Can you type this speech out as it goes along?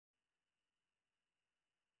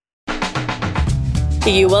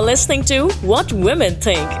You are listening to What Women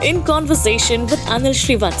Think in conversation with Anil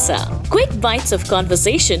Srivatsa. Quick bites of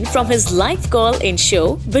conversation from his live call-in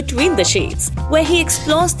show Between the Shades, where he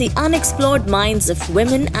explores the unexplored minds of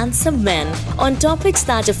women and some men on topics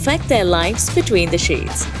that affect their lives between the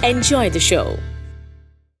shades. Enjoy the show.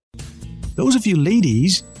 Those of you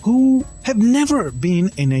ladies who have never been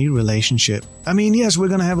in a relationship. I mean, yes, we're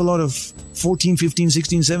going to have a lot of 14, 15,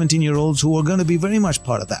 16, 17-year-olds who are going to be very much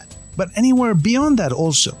part of that. But anywhere beyond that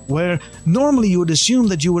also, where normally you would assume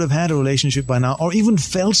that you would have had a relationship by now or even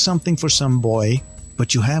felt something for some boy,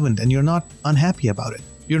 but you haven't and you're not unhappy about it.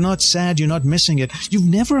 You're not sad, you're not missing it. You've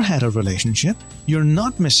never had a relationship. You're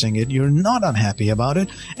not missing it. You're not unhappy about it.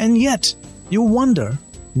 And yet, you wonder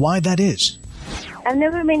why that is. I've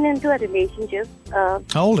never been into a relationship. How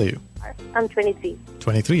old are you? I'm 23.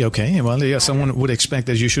 23, okay. Well, yeah, someone would expect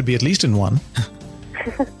that you should be at least in one.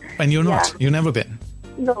 And you're not. You've never been.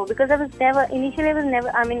 No, because I was till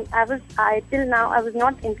now, I was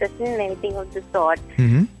not interested in anything of this sort.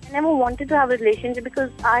 Mm-hmm. I never wanted to have a relationship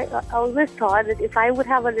because I always thought that if I would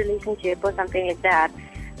have a relationship or something like that,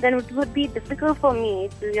 then it would be difficult for me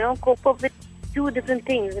to, cope up with two different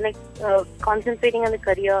things, like concentrating on the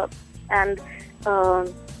career and,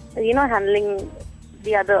 handling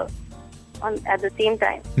the other at the same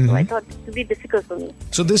time. Mm-hmm. So I thought it would be difficult for me.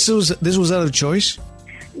 So this was out of choice?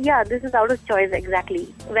 Yeah, this is out of choice, exactly.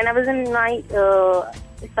 When I was in my,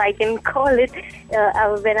 if I can call it,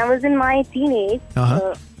 when I was in my teenage,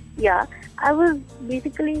 I was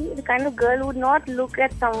basically the kind of girl who would not look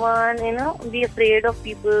at someone, be afraid of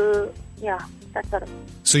people. Yeah, that sort of.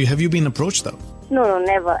 So have you been approached though? No,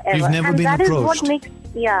 never, ever. You've never been approached? And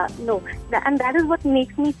that is what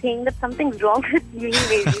makes me think that something's wrong with me,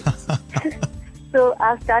 maybe. So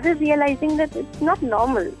I've started realizing that it's not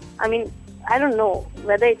normal. I mean, I don't know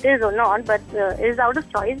whether it is or not, but it is out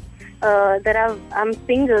of choice that I'm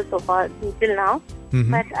single so far till now.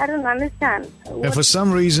 Mm-hmm. But I don't understand. For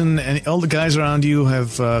some reason, all the guys around you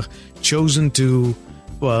have chosen to,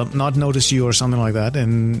 not notice you or something like that,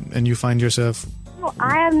 and you find yourself... No,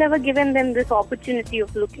 I have never given them this opportunity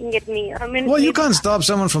of looking at me. I mean, you can't stop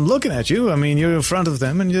someone from looking at you. I mean, you're in front of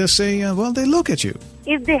them and you just say, they look at you.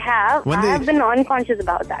 If they have, I have been unconscious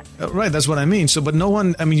about that. Right, that's what I mean. So, but no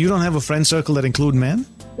one, you don't have a friend circle that include men?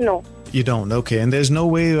 No. You don't, okay. And there's no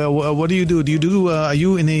way, what do you do? Do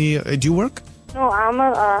you work? No,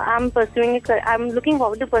 I'm pursuing I'm looking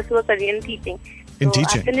forward to pursue a career in teaching. In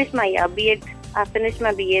teaching? I finished my B.Ed. I finished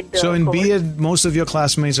my B.Ed. So in B.Ed, most of your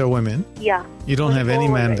classmates are women? Yeah. You don't have any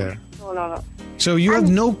man there? No. So you have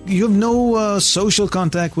no social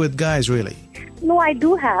contact with guys, really? No, I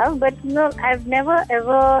do have, but I've never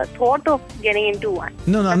ever thought of getting into one.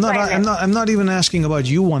 No, I'm not even asking about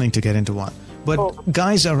you wanting to get into one. But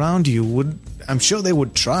guys around you I'm sure they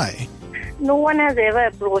would try. No one has ever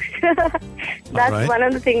approached. That's one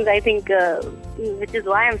of the things I think, which is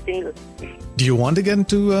why I'm single. Do you want to get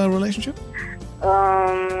into a relationship?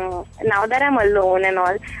 Now that I'm alone and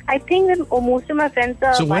all, I think that most of my friends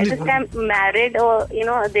are by this time married or,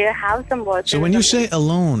 they have some boyfriends. So when you say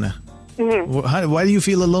alone, why do you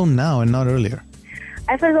feel alone now and not earlier?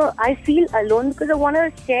 I feel alone because I want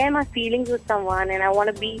to share my feelings with someone and I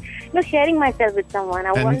want to be, sharing myself with someone.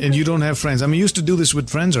 And you don't have friends. You used to do this with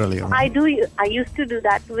friends earlier. Right? I do. I used to do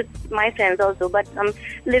that with my friends also, but I'm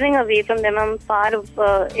living away from them. I'm far of,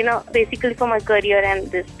 basically for my career and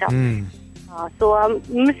this stuff. So I'm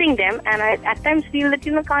missing them, and I at times feel that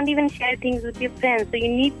can't even share things with your friends. So you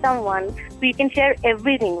need someone who you can share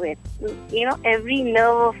everything with. Every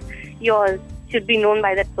nerve of yours should be known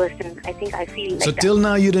by that person. I feel like so that. Till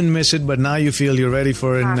now you didn't miss it, but now you feel you're ready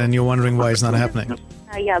for it, and you're wondering why it's not happening.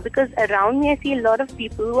 Yeah, because around me I see a lot of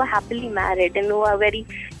people who are happily married and who are very,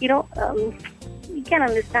 you can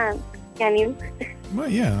understand. Can you? Well,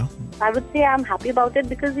 yeah. I would say I'm happy about it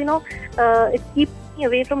because, it keeps me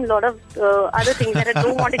away from a lot of other things that I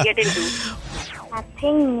don't want to get into. I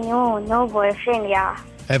think no boyfriend, yeah.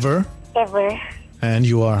 Ever? Ever. And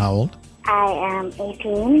you are how old? I am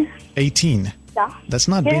 18. 18? Yeah. That's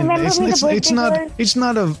not being, it's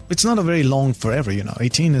not a very long forever,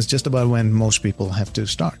 18 is just about when most people have to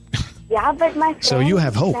start. Yeah, but my friend, so you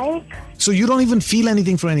have hope. So you don't even feel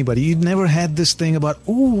anything for anybody. You never had this thing about,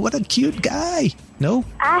 ooh, what a cute guy. No?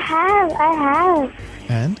 I have.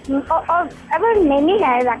 And? About many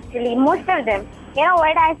guys actually, most of them. You know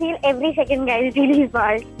what, I feel every second guy is really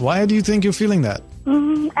smart. Why do you think you're feeling that?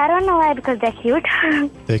 I don't know why, because they're cute.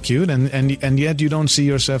 They're cute and yet you don't see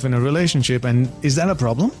yourself in a relationship, and is that a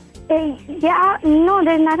problem? Yeah, no,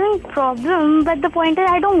 there's nothing problem. But the point is,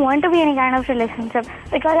 I don't want to be in any kind of relationship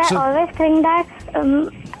because I always think that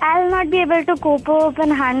I'll not be able to cope up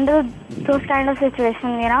and handle those kind of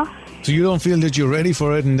situations, So you don't feel that you're ready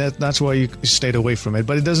for it, and that's why you stayed away from it.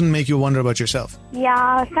 But it doesn't make you wonder about yourself.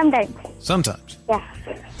 Yeah, sometimes. Sometimes. Yeah.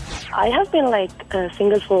 I have been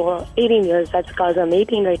single for 18 years. That's because I'm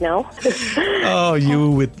 18 right now. Oh, you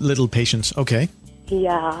with little patience. Okay.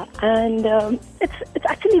 Yeah, and it's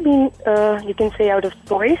actually been, you can say, out of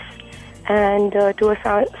choice. And to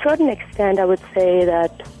a certain extent, I would say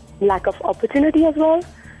that lack of opportunity as well.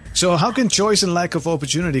 So how can choice and lack of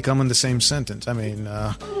opportunity come in the same sentence? I mean,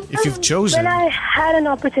 if you've chosen... When I had an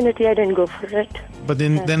opportunity, I didn't go for it. But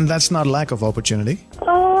then that's not lack of opportunity.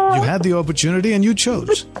 You had the opportunity and you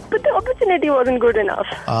chose. But the opportunity wasn't good enough.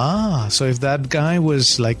 So if that guy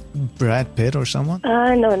was like Brad Pitt or someone?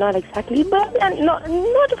 No, not exactly. But not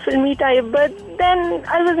a filmy type, but then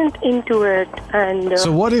I wasn't into it. And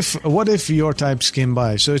So what if your type came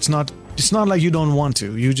by? So it's not like you don't want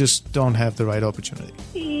to. You just don't have the right opportunity.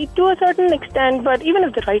 To a certain extent, but even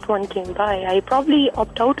if the right one came by, I probably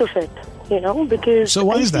opt out of it, because... So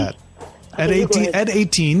why is that? At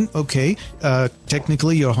 18, okay,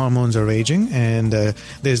 technically your hormones are raging, and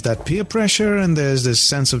there's that peer pressure, and there's this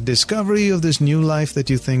sense of discovery of this new life that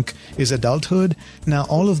you think is adulthood. Now,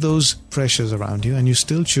 all of those pressures around you, and you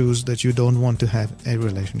still choose that you don't want to have a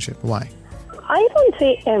relationship. Why? I don't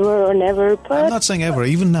say ever or never, but... I'm not saying ever,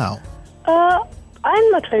 even now.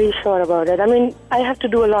 I'm not very sure about it. I mean, I have to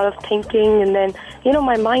do a lot of thinking, and then,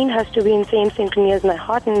 my mind has to be in same synchrony as my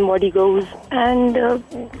heart and body goes. And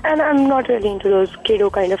I'm not really into those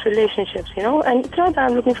kiddo kind of relationships, And it's not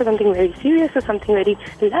that I'm looking for something very serious or something very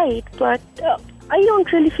light, but I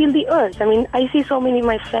don't really feel the urge. I mean, I see so many of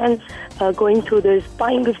my friends going through this,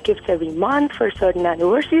 buying these gifts every month for certain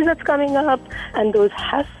anniversaries that's coming up, and those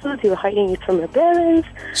hassles, you're hiding it from your parents,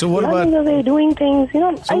 running away, doing things,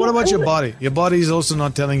 So what about your body? Your body is also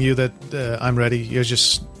not telling you that I'm ready. You're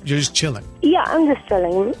just chilling. Yeah, I'm just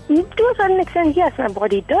chilling. To a certain extent, yes, my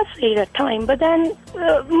body does say it at time, but then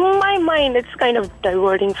my mind, it's kind of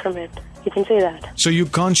diverting from it. You can say that. So you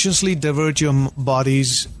consciously divert your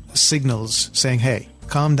body's signals saying, hey,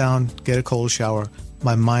 calm down, get a cold shower.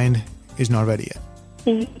 My mind is not ready yet.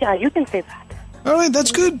 Yeah, you can say that. All right,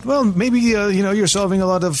 that's good. Well, maybe, you're solving a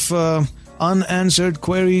lot of unanswered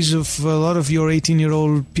queries of a lot of your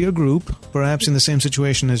 18-year-old peer group, perhaps in the same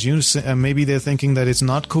situation as you. Maybe they're thinking that it's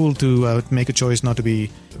not cool to make a choice not to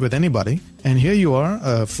be with anybody. And here you are,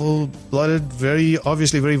 a full-blooded,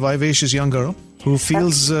 obviously very vivacious young girl who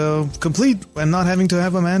feels complete and not having to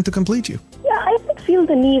have a man to complete you. I don't feel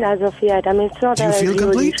the need as of yet. I mean, it's not that I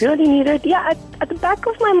really need it. Yeah, at the back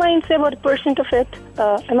of my mind, say about 1% of it,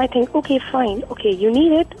 I might think, okay, fine, okay, you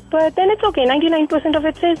need it, but then it's okay. 99% of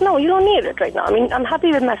it says, no, you don't need it right now. I mean, I'm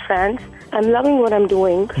happy with my friends. I'm loving what I'm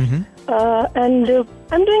doing. And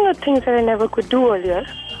I'm doing the things that I never could do earlier.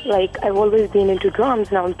 Like, I've always been into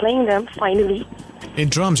drums. Now I'm playing them, finally. In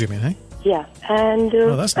drums, you mean, eh? Yeah, and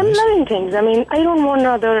that's I'm nice. loving things. I mean, I don't want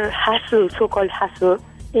another hassle, so-called hassle,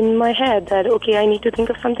 in my head that, okay, I need to think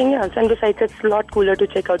of something else. And besides, it's a lot cooler to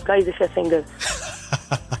check out guys if you're single.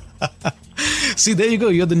 See, there you go.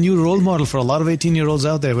 You're the new role model for a lot of 18-year-olds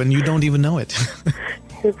out there when you don't even know it.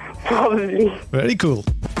 Probably. Very cool.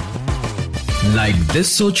 Like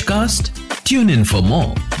this Sochcast? Tune in for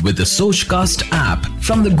more with the Sochcast app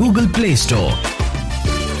from the Google Play Store.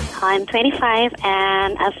 I'm 25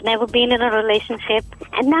 and I've never been in a relationship.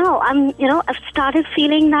 And now I've started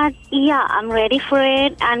feeling that, I'm ready for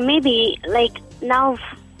it. And maybe now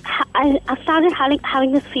I've started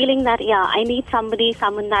having this feeling that, I need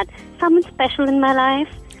someone special in my life.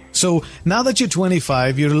 So now that you're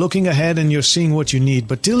 25, you're looking ahead and you're seeing what you need.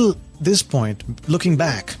 But till this point, looking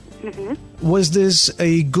back, was this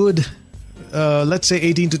a good... let's say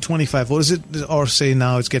 18 to 25. What is it? Or say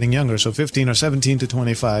now it's getting younger. So 15 or 17 to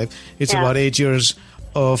 25. It's about 8 years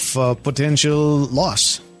of potential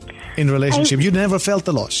loss in relationship. You never felt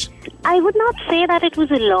the loss. I would not say that it was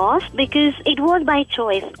a loss because it was by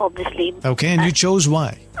choice, obviously. Okay, and you chose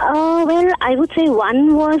why? Well, I would say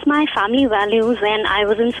one was my family values. When I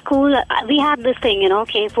was in school, we had this thing,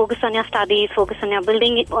 okay, focus on your studies, focus on your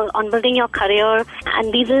building your career,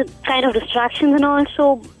 and these are kind of distractions and all.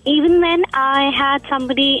 So even when I had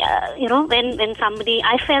somebody, when somebody,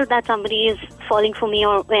 I felt that somebody is falling for me,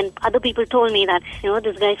 or when other people told me that,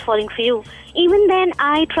 this guy is falling for you, even then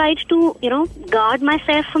I tried to, guard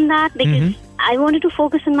myself from that because I wanted to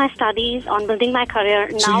focus on my studies, on building my career.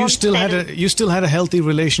 So you still had a healthy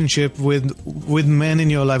relationship with men in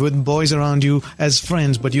your life, with boys around you as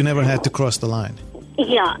friends, but you never had to cross the line.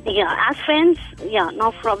 Yeah. As friends,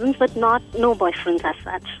 no problems, but no boyfriends as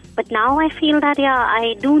such. But now I feel that,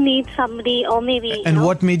 I do need somebody, or maybe... And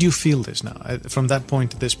what made you feel this now, from that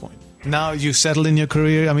point to this point? Now you settled in your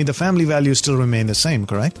career. I mean, the family values still remain the same,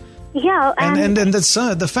 correct? Yeah. And that's,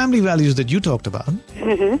 the family values that you talked about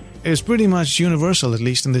is pretty much universal, at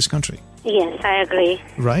least in this country. Yes, I agree.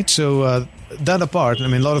 Right? So that apart, I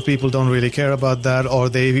mean, a lot of people don't really care about that, or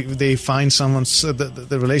they find someone's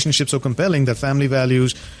the relationship so compelling that family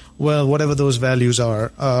values, well, whatever those values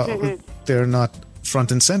are, they're not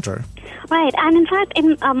front and center. Right, and in fact,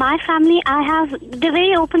 in my family, they're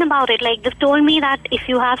very open about it. Like, they've told me that if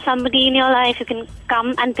you have somebody in your life, you can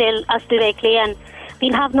come and tell us directly, and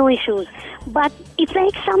we'll have no issues. But it's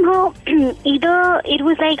like somehow, either it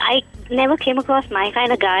was like I never came across my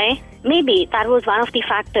kind of guy. Maybe that was one of the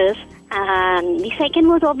factors. And the second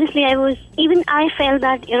was obviously I felt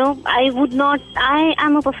that, I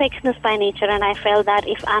am a perfectionist by nature, and I felt that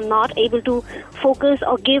if I'm not able to focus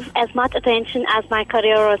or give as much attention as my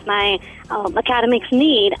career or as my academics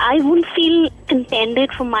need, I wouldn't feel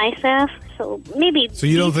contented for myself. So maybe... So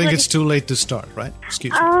you don't think it's too late to start, right?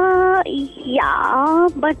 Excuse me. Yeah,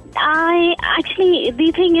 but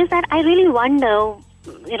the thing is that I really wonder...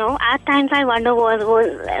 at times I wonder,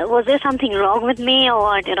 was there something wrong with me, or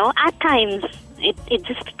what, at times it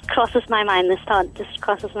just crosses my mind, this thought just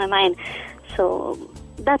crosses my mind. So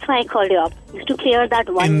that's why I called you up, just to clear that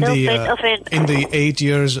wonder bit of it. In the 8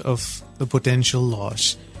 years of the potential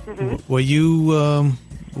loss, were you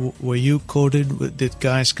courted? Did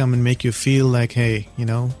guys come and make you feel like, hey,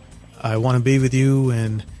 I want to be with you?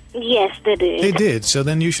 And yes, they did. They did. So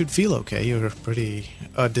then you should feel okay. You're a pretty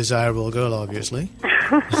desirable girl, obviously.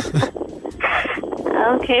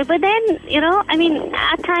 Okay, but then,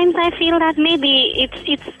 at times I feel that maybe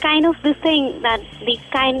it's kind of this thing that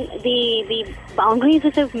the boundaries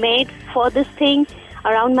which I've made for this thing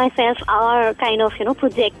around myself are kind of,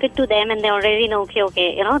 projected to them, and they already know,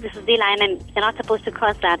 okay, this is the line and they're not supposed to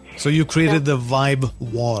cross that. So you created the vibe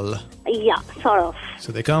wall. Yeah, sort of.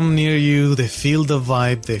 So they come near you, they feel the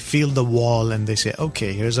vibe, they feel the wall, and they say,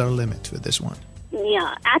 okay, here's our limit with this one.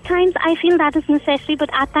 Yeah, at times I feel that is necessary, but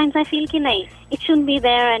at times I feel it shouldn't be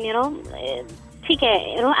there, and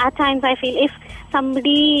at times I feel if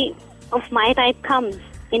somebody of my type comes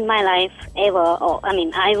in my life ever, or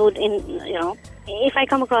I would if I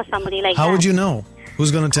come across somebody like that. How would you know?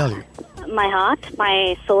 Who's going to tell you? My heart,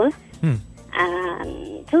 my soul.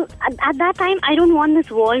 And so at that time, I don't want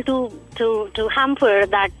this wall to hamper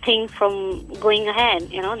that thing from going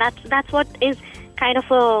ahead. That's what is kind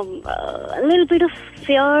of a little bit of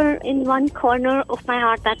fear in one corner of my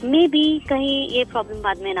heart, that maybe kahin ye problem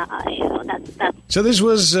baad mein na aaye. That. So this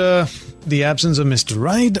was the absence of Mr.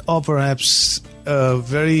 Right, or perhaps a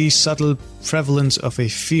very subtle prevalence of a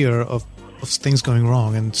fear of things going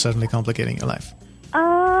wrong and suddenly complicating your life?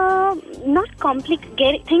 Not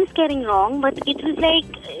things getting wrong, but it was like,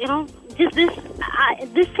 just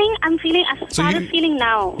this thing I'm feeling, I started feeling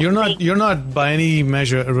now. You're not by any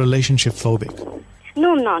measure a relationship phobic?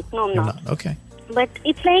 No, I'm not. You're not, okay. But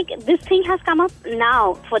it's like this thing has come up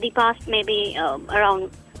now for the past maybe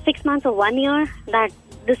around 6 months or 1 year, that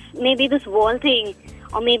this wall thing,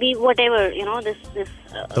 or maybe whatever,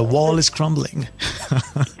 the wall is crumbling.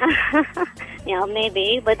 Yeah,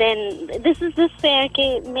 maybe. But then this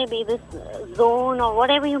staircase, maybe this zone or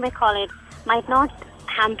whatever you may call it, might not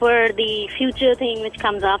hamper the future thing which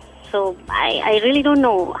comes up. So I really don't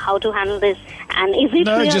know how to handle this. And is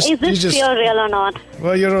this fear real or not?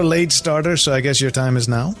 Well, you're a late starter, so I guess your time is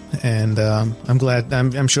now. And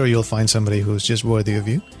I'm sure you'll find somebody who's just worthy of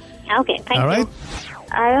you. Okay, thank you. All right.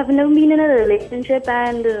 I have never been in a relationship,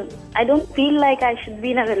 and I don't feel like I should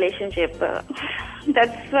be in a relationship.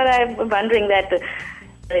 That's what I'm wondering, that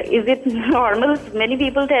is it normal? Many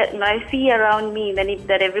people I see around me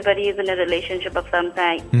that everybody is in a relationship of some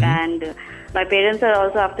kind, and my parents are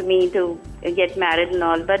also after me to get married and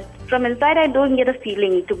all. But from inside, I don't get a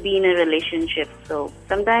feeling to be in a relationship. So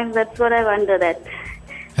sometimes that's what I wonder. That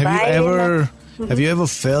have you ever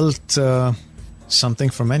felt something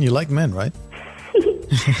for men? You like men, right?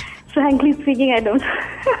 Frankly speaking, I don't.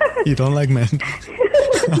 You don't like men?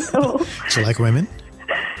 No. Do you like women?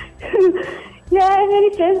 Yeah, in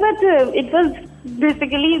many sense, but it was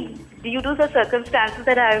basically due to the circumstances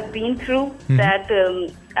that I've been through that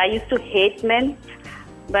I used to hate men.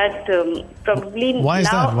 But probably Why is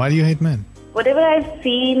that? Why do you hate men? Whatever I've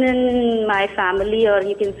seen in my family, or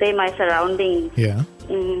you can say my surroundings, it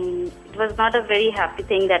was not a very happy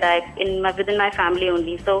thing that within my family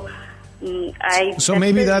only. So. So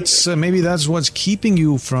maybe that's what's keeping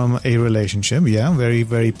you from a relationship. Yeah, very,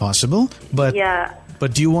 very possible. But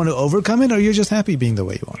But do you want to overcome it, or you're just happy being the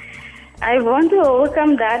way you are? I want to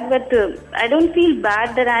overcome that, but I don't feel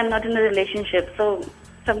bad that I'm not in a relationship. So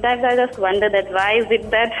sometimes I just wonder that why is it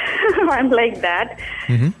that I'm like that.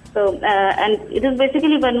 Mm-hmm. So and it is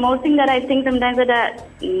basically one more thing that I think sometimes that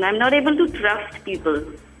I'm not able to trust people.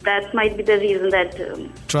 That might be the reason that...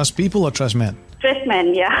 trust people or trust men? Trust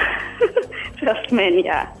men, yeah. Trust men,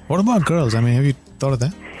 yeah. What about girls? I mean, have you thought of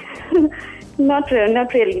that? Not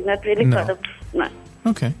really No. thought of... No.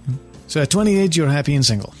 Okay. So at 28, you're happy and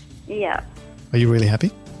single. Yeah. Are you really happy?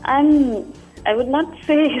 I would not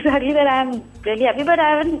say exactly that I'm really happy, but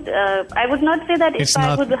I would not say that It's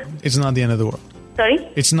not the end of the world. Sorry?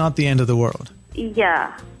 It's not the end of the world.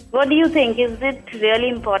 Yeah. What do you think? Is it really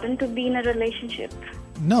important to be in a relationship?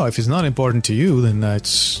 No, if it's not important to you, then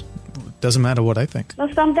it doesn't matter what I think.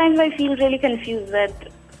 Well, sometimes I feel really confused that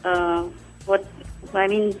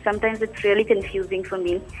sometimes it's really confusing for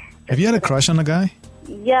me. Have you had a crush on a guy?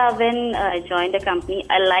 Yeah, when I joined a company,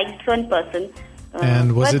 I liked one person.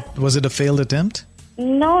 And was it a failed attempt?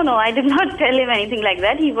 No, I did not tell him anything like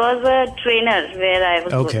that. He was a trainer where I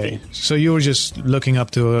was working. So you were just looking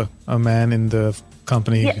up to a man in the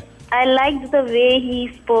company. Yeah, I liked the way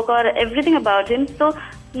he spoke or everything about him. So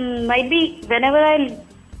might be whenever I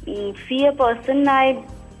see a person, I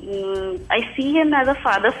see him as a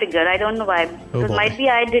father figure. I don't know why. Oh, so might be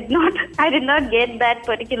I did not get that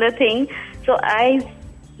particular thing. So I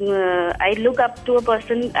look up to a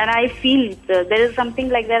person and I feel there is something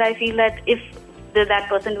like that. I feel that if that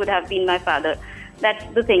person would have been my father. That's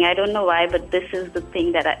the thing. I don't know why, but this is the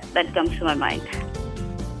thing that comes to my mind.